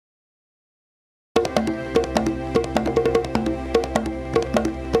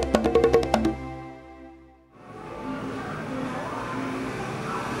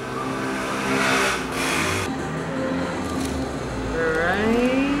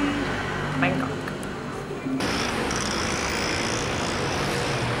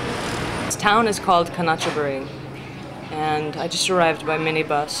town is called Kanachaburi, and I just arrived by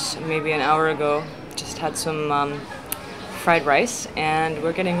minibus maybe an hour ago. Just had some fried rice, and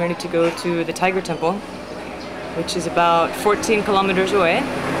we're getting ready to go to the Tiger Temple, which is about 14 kilometers away.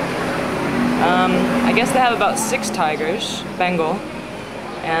 I guess they have about 6 tigers, Bengal,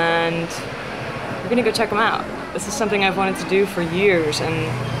 and we're gonna go check them out. This is something I've wanted to do for years, and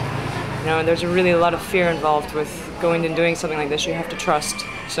you know, there's a lot of fear involved with going and doing something like this. You have to trust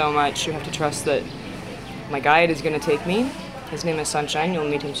so much. You have to trust that my guide is gonna take me. His name is Sunshine,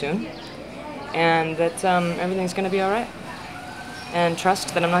 you'll meet him soon. And that everything's gonna be all right. And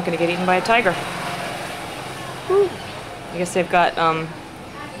trust that I'm not gonna get eaten by a tiger. Woo. I guess they've got,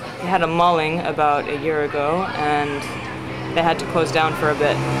 they had a mauling about a year ago, and they had to close down for a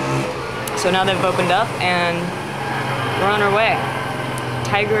bit. So now they've opened up, and we're on our way.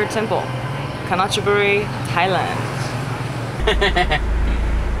 Tiger Temple, Kanachaburi, Thailand.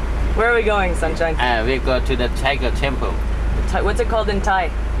 Where are we going, Sunshine? We go to the Tiger Temple. What's it called in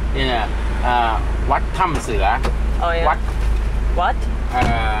Thai? Yeah, Wat Tham Sửa. Oh yeah. What?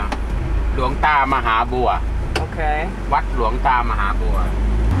 หลวงตามหาบัว Okay. วัดหลวงตามหาบัว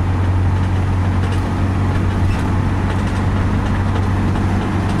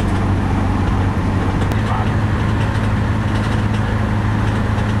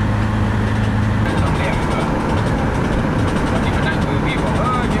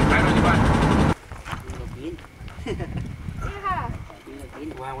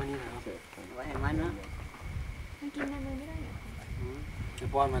วางไว้นี่นะครับไว้ให้มันนะมันกินในมือไม่ได้เนี่ยจะ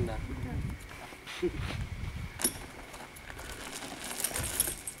ป้อนมันเหรอ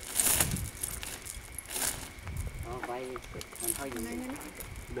เอาไปมันเข้าอยู่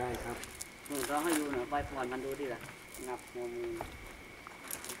ได้ครับเราให้อยู่นะไปป้อนมันดูดิล่ะงับหัวมือ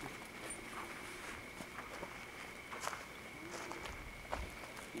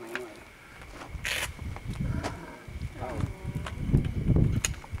ไม่หน่อย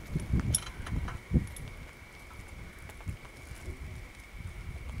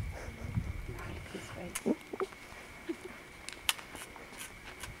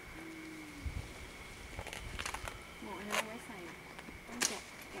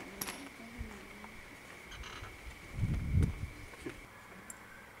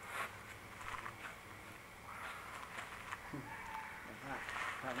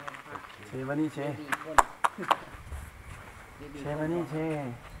เชวันนี้เชวันนี้เช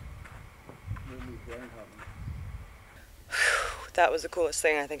That was the coolest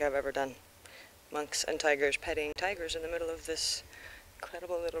thing I think I've ever done. Monks and tigers petting tigers in the middle of this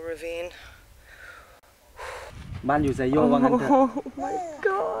incredible little ravine. บ้านอยู่ไซโยว่างั้นเถอะ Oh my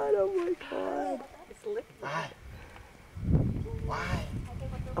god, oh my god. It's liquid. Why?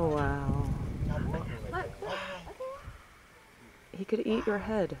 Oh wow. He could eat your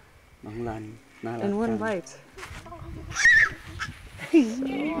head in one bite.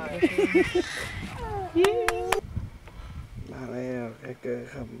 Tiger,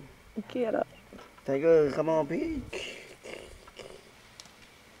 come. Get up. Tiger, come on, pig.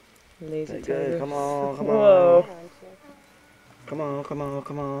 Lazy Tiger, come on, come on. Whoa. Come on, come on,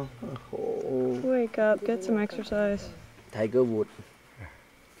 come on. Oh. Wake up, get some exercise. Tiger wood.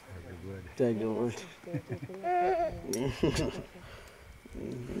 Tiger wood. Yeah.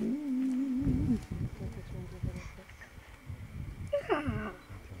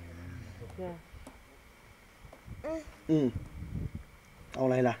 เอาอ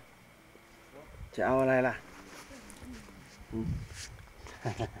ะไรล่ะจะเอาอะไรล่ะ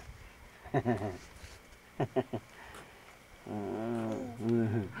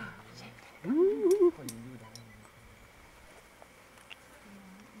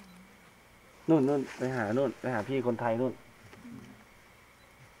นู่นไปหาพี่คนไทยนู่น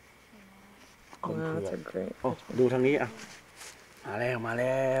คนเผือกโอ้ดูทางนี้อ่ะมาแ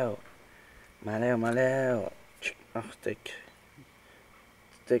ล้ว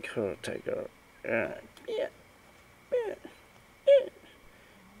stick her tiger เบี้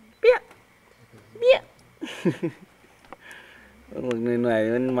ยมันเหนื่อย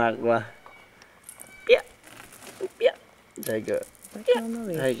มันมากว่ะเบี้ย tiger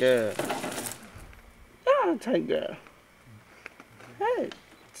tiger hey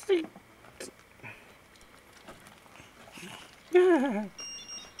stick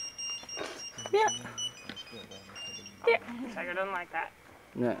Yeah. Tiger doesn't like that.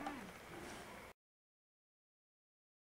 Yeah.